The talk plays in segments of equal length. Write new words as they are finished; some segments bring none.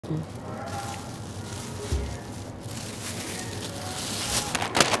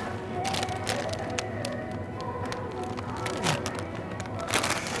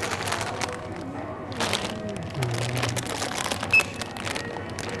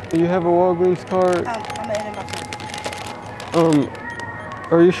Do you have a Walgreens card? I'm adding my phone.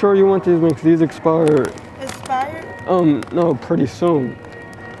 Are you sure you want these links? These expire. Expired? No, pretty soon.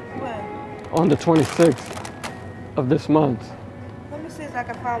 When? On the 26th of this month. Let me see if I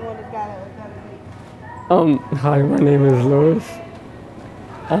can find one that's got a leak. Hi, my name is Louis.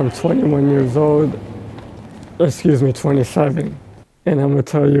 I'm 21 years old. Excuse me, 27. And I'm gonna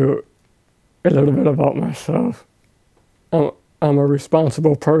tell you a little bit about myself. I'm a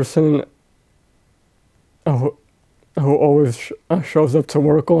responsible person who always shows up to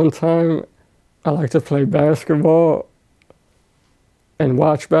work on time. I like to play basketball and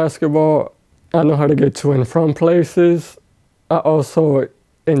watch basketball. I know how to get to and from places. I also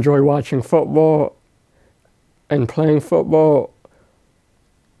enjoy watching football and playing football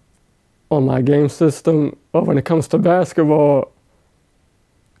on my game system. But when it comes to basketball,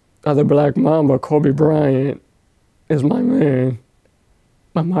 the Black Mamba, Kobe Bryant, is my man.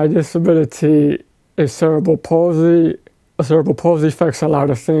 My disability is cerebral palsy. Cerebral palsy affects a lot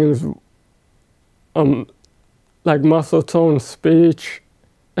of things, like muscle tone, speech,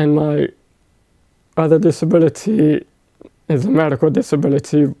 and my other disability is a medical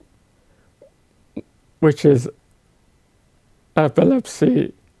disability, which is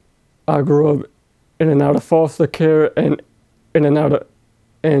epilepsy. I grew up in and out of foster care and in and out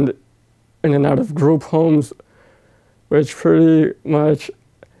of group homes, which pretty much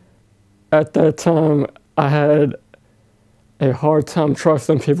at that time I had a hard time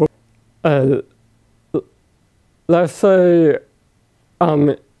trusting people. Let's say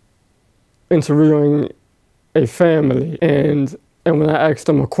I'm interviewing a family and when I asked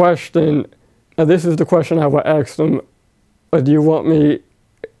them a question, this is the question I would ask them: do you want me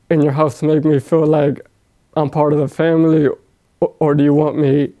in your house to make me feel like I'm part of the family, or do you want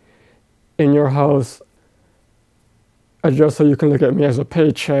me in your house just so you can look at me as a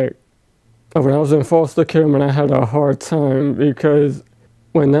paycheck? When I was in foster care, man, I had a hard time because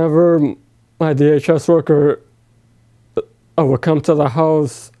whenever my DHS worker would come to the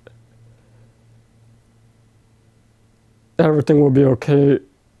house, everything would be okay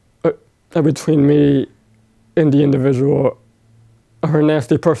between me and the individual. Her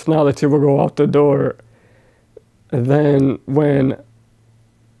nasty personality would go out the door. And then when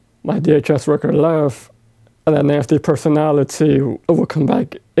my DHS worker left, that nasty personality would come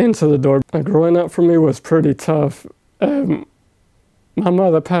back into the door. Growing up for me was pretty tough. My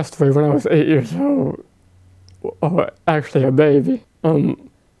mother passed away when I was 8 years old. Actually a baby.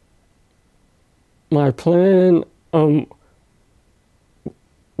 My plan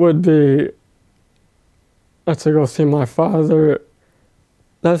would be to go see my father.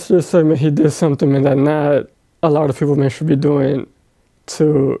 Let's just say he did something that not a lot of people should be doing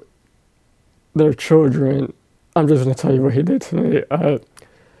to their children. I'm just gonna tell you what he did to me.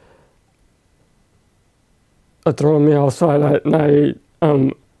 Throwing me outside at night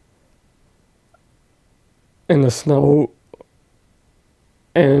in the snow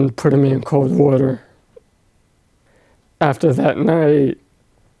and putting me in cold water. After that night,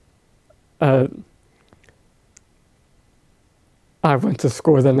 I went to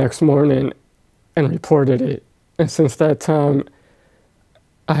school the next morning and reported it. And since that time,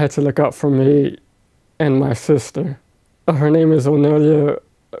 I had to look out for me and my sister. Her name is Onelia.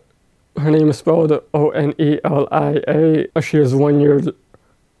 Her name is spelled Onelia. She is 1 year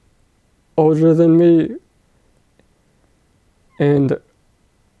older than me. And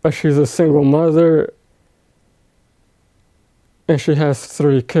she's a single mother. And she has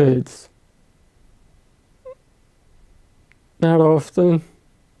 3 kids. Not often.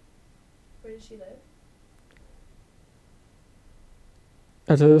 Where does she live?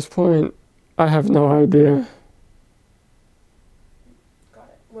 At this point, I have no idea. Got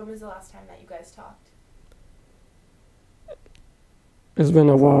it. When was the last time that you guys talked? It's been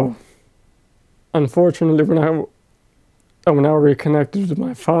a while. Unfortunately, when I reconnected with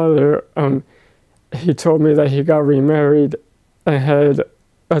my father, he told me that he got remarried and had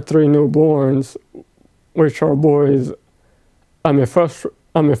 3 newborns, which are boys. It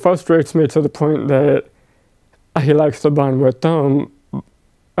frustrates me to the point that he likes to bond with them,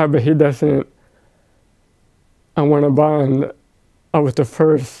 but he doesn't want to bond with the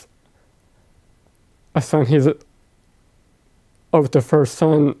first son. He's with the first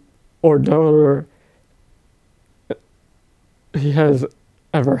son or daughter he has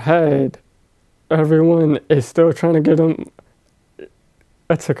ever had. Everyone is still trying to get him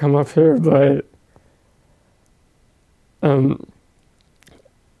to come up here, but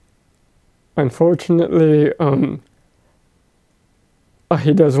unfortunately,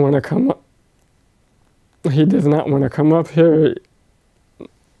 he doesn't want to come up. He does not want to come up here,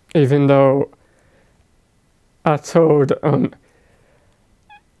 even though I told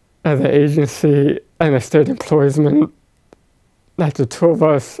the agency and the state employees that the two of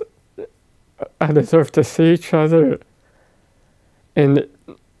us deserve to see each other. And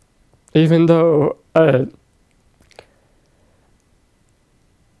even though they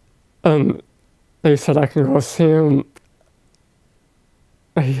said I can go see him,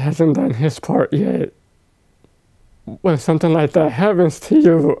 he hasn't done his part yet. When something like that happens to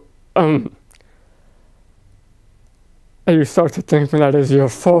you, and you start to think that it's your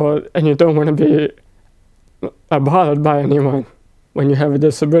fault, and you don't want to be bothered by anyone. When you have a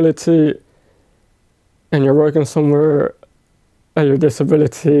disability and you're working somewhere, your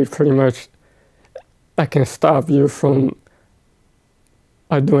disability pretty much can stop you from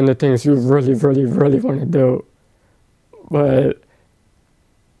doing the things you really, really, really want to do. But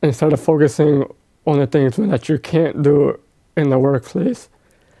instead of focusing on the things that you can't do in the workplace,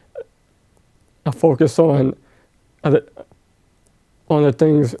 I focus on the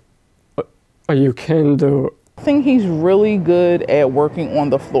things you can do. I think he's really good at working on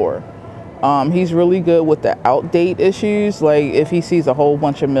the floor. He's really good with the outdate issues. Like if he sees a whole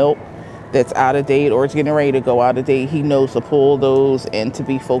bunch of milk that's out of date or it's getting ready to go out of date, he knows to pull those and to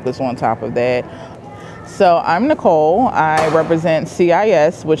be focused on top of that. So I'm Nicole. I represent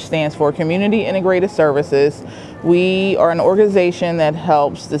CIS, which stands for Community Integrated Services. We are an organization that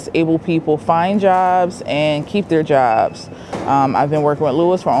helps disabled people find jobs and keep their jobs. I've been working with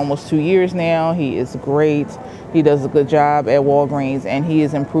Lewis for almost 2 years now. He is great. He does a good job at Walgreens, and he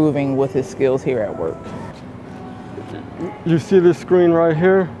is improving with his skills here at work. You see this screen right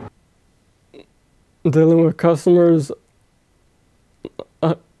here? Dealing with customers,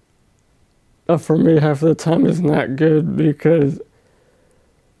 for me, half of the time is not good because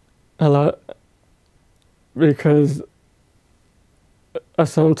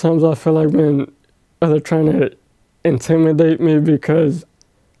sometimes I feel like when they're trying to intimidate me because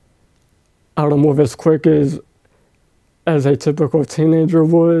I don't move as quick as a typical teenager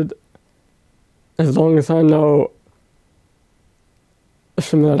would. As long as I know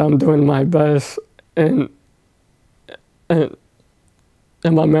that I'm doing my best and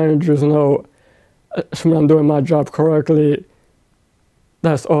my managers know when I'm doing my job correctly,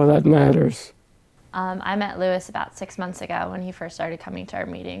 that's all that matters. I met Lewis about 6 months ago when he first started coming to our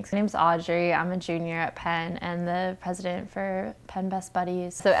meetings. My name's Audrey. I'm a junior at Penn and the president for Penn Best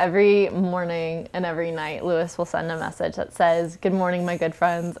Buddies. So every morning and every night, Lewis will send a message that says, "Good morning, my good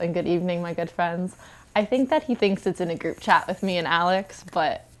friends," and "Good evening, my good friends." I think that he thinks it's in a group chat with me and Alex,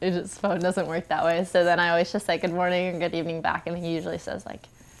 but his phone doesn't work that way. So then I always just say good morning and good evening back, and he usually says like,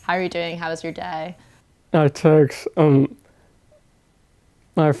 "How are you doing? How was your day?" I text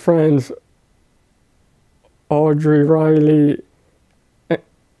my friends Audrey, Riley,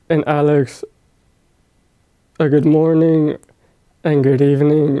 and Alex a good morning and good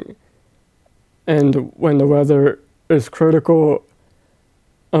evening. And when the weather is critical,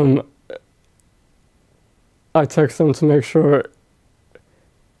 I text them to make sure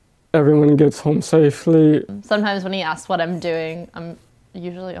everyone gets home safely. Sometimes when he asks what I'm doing, I'm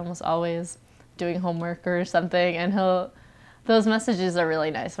usually almost always doing homework or something, and those messages are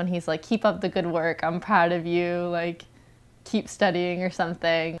really nice when he's like, "Keep up the good work, I'm proud of you, like keep studying," or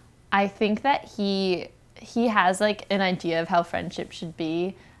something. I think that he has like an idea of how friendship should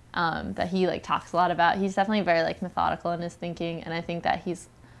be, that he like talks a lot about. He's definitely very like methodical in his thinking, and I think that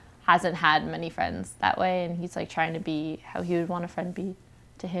hasn't had many friends that way, and he's like trying to be how he would want a friend be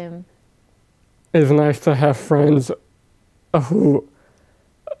to him. It's nice to have friends who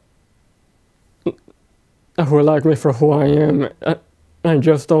like me for who I am. I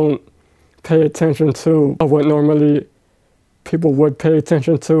just don't pay attention to what normally people would pay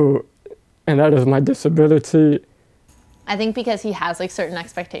attention to, and that is my disability. I think because he has like certain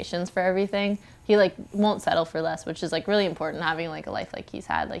expectations for everything, he like won't settle for less, which is like really important, having like a life like he's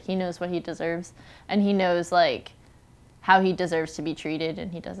had. Like he knows what he deserves, and he knows like how he deserves to be treated,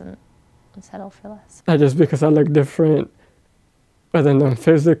 and he doesn't settle for less. Just because I look different other than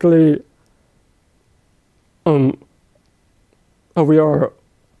physically, we are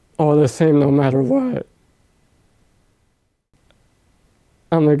all the same no matter what.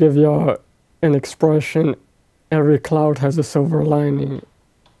 I'm gonna give y'all an expression: every cloud has a silver lining,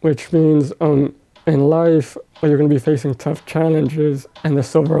 which means in life you're gonna be facing tough challenges, and the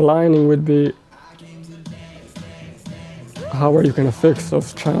silver lining would be how are you going to fix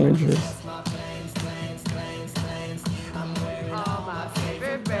those challenges?